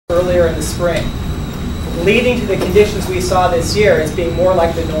earlier in the spring, leading to the conditions we saw this year as being more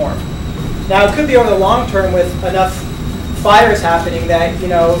like the norm. Now, it could be over the long term with enough fires happening that, you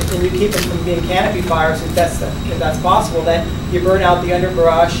know, and you keep them from being canopy fires, if that's possible, that you burn out the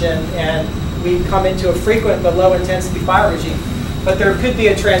underbrush and we come into a frequent but low intensity fire regime. But there could be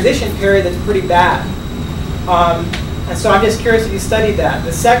a transition period that's pretty bad. And so I'm just curious if you studied that.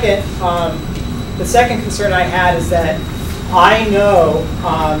 The second concern I had is that I know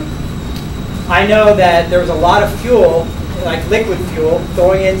that there was a lot of fuel, like liquid fuel,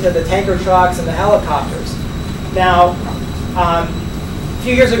 going into the tanker trucks and the helicopters. Now, a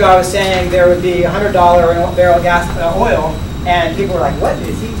few years ago I was saying there would be $100 barrel of gas oil, and people were like, what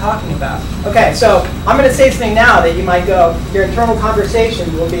is he talking about? Okay, so I'm going to say something now that you might go, your internal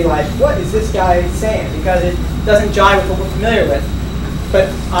conversation will be like, what is this guy saying? Because it doesn't jive with what we're familiar with. But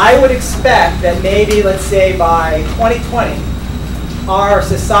I would expect that maybe, let's say by 2020, our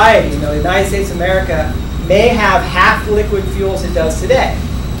society, you know, the United States of America, may have half the liquid fuels it does today.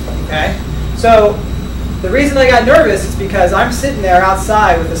 Okay? So the reason I got nervous is because I'm sitting there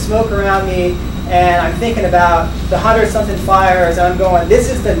outside with the smoke around me, and I'm thinking about the 100-something fires, and I'm going, this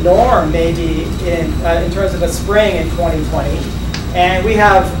is the norm maybe in terms of a spring in 2020. And we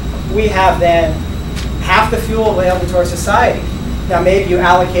have then half the fuel available to our society. Now maybe you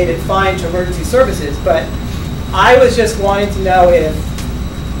allocate it fine to emergency services, but I was just wanting to know if,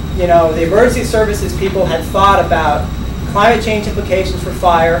 you know, the emergency services people had thought about climate change implications for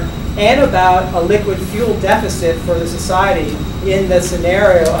fire and about a liquid fuel deficit for the society in the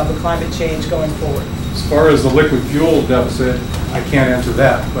scenario of a climate change going forward. As far as the liquid fuel deficit, I can't answer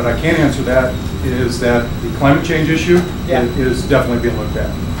that. But I can answer that is that the climate change issue is definitely being looked at.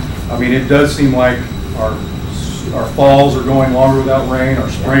 I mean, it does seem like our falls are going longer without rain, our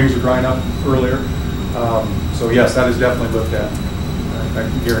springs are drying up earlier. So yes, that is definitely looked at. I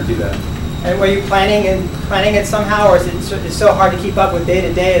can guarantee that. And were you planning it somehow, or is it so hard to keep up with day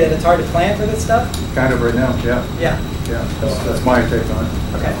to day that it's hard to plan for this stuff? Kind of right now, yeah. Yeah. Yeah, that's my take on it.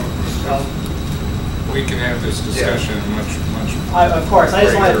 Okay. We can have this discussion much. Of course, I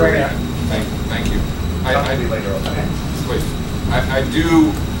just wanted to bring it up. Thank you. I'll be later on. Okay. Please.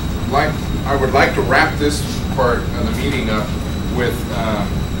 I would like to wrap this part of the meeting up with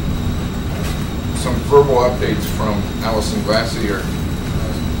some verbal updates from Allison Glassy, our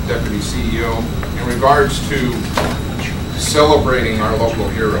Deputy CEO, in regards to celebrating our local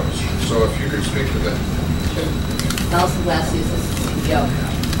heroes. So if you could speak to that. Allison Glassy is the CEO.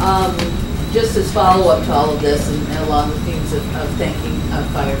 Just as follow-up to all of this, and along the themes of thanking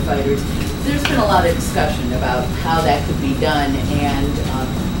firefighters, there's been a lot of discussion about how that could be done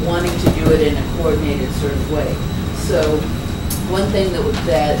and wanting to do it in a coordinated sort of way. So one thing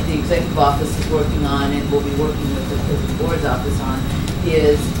that the executive office is working on, and will be working with the board's office on,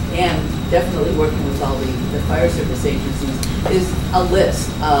 is, and definitely working with all the fire service agencies, is a list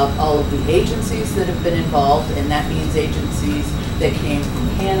of all of the agencies that have been involved, and that means agencies that came from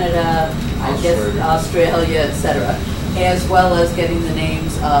Canada, I guess Australia, etc., as well as getting the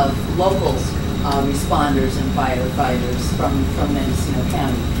names of local responders and firefighters from Mendocino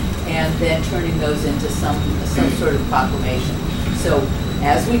County, and then turning those into some sort of proclamation. So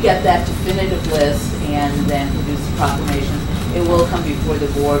as we get that definitive list and then produce the proclamations, it will come before the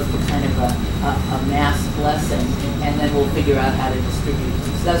board for kind of a mass blessing, and then we'll figure out how to distribute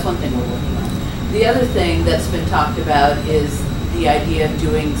them. So that's one thing we're working on. The other thing that's been talked about is the idea of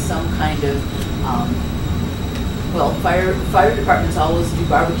doing some kind of, well, fire departments always do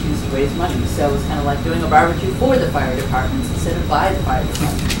barbecues to raise money, so it's kind of like doing a barbecue for the fire departments instead of by the fire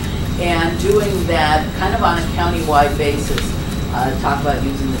departments. And doing that kind of on a county-wide basis. Talk about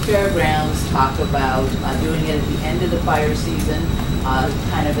using the fairgrounds, talk about doing it at the end of the fire season,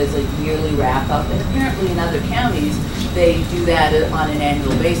 kind of as a yearly wrap-up. And apparently in other counties, they do that on an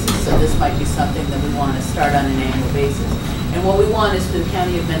annual basis. So this might be something that we want to start on an annual basis. And what we want is for the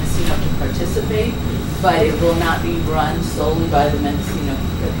County of Mendocino to participate, but it will not be run solely by the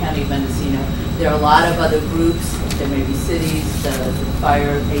County of Mendocino. There are a lot of other groups, there may be cities, the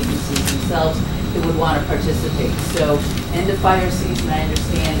fire agencies themselves, that would want to participate. So end of fire season, I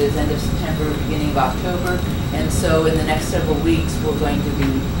understand, is end of September, beginning of October. And so in the next several weeks, we're going to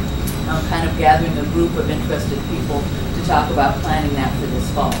be kind of gathering a group of interested people to talk about planning that for this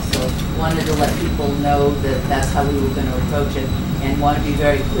fall. So wanted to let people know that that's how we were going to approach it, and want to be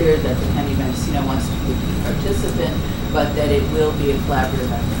very clear that the County of Mendocino wants to be a participant, but that it will be a collaborative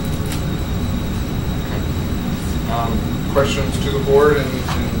effort. Questions to the board and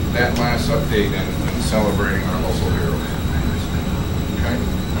that last update and celebrating our local heroes. Okay.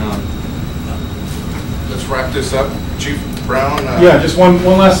 Let's wrap this up. Chief. Brown? Yeah, just one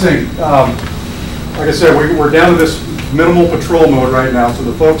last thing. Like I said, we're down to this minimal patrol mode right now, so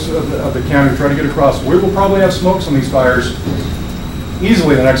the folks of the county trying to get across, we will probably have smokes on these fires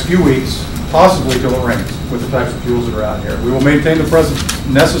easily the next few weeks, possibly till it rains, with the types of fuels that are out here. We will maintain the presence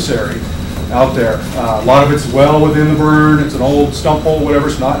necessary out there. A lot of it's well within the burn, it's an old stump hole, whatever,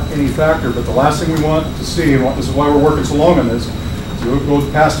 it's not any factor, but the last thing we want to see, and this is why we're working so long on this, is we'll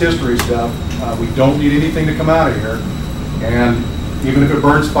go past history stuff. We don't need anything to come out of here, and even if it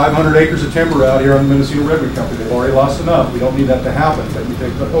burns 500 acres of timber out here on the Mendocino Redwood Company, they've already lost enough. We don't need that to happen. But you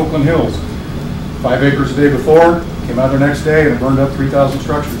take the Oakland Hills, 5 acres the day before, came out the next day and it burned up 3,000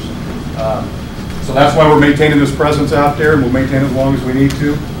 structures. So that's why we're maintaining this presence out there, and we'll maintain it as long as we need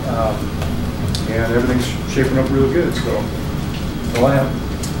to. And everything's shaping up really good, so that's all I have.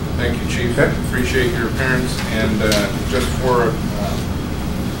 Thank you, Chief. Okay. Appreciate your appearance. And just for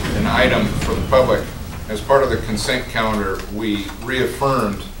an item for the public, as part of the consent calendar, we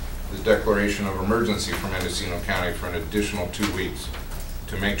reaffirmed the declaration of emergency for Mendocino County for an additional 2 weeks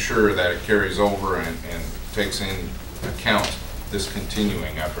to make sure that it carries over and takes in account this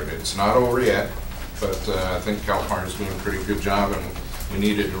continuing effort. It's not over yet, but I think Cal Fire is doing a pretty good job, and we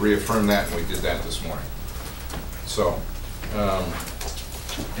needed to reaffirm that, and we did that this morning. So,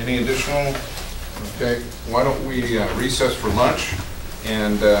 any additional? Okay, why don't we recess for lunch,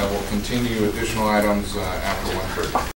 and we'll continue additional items after 1:30.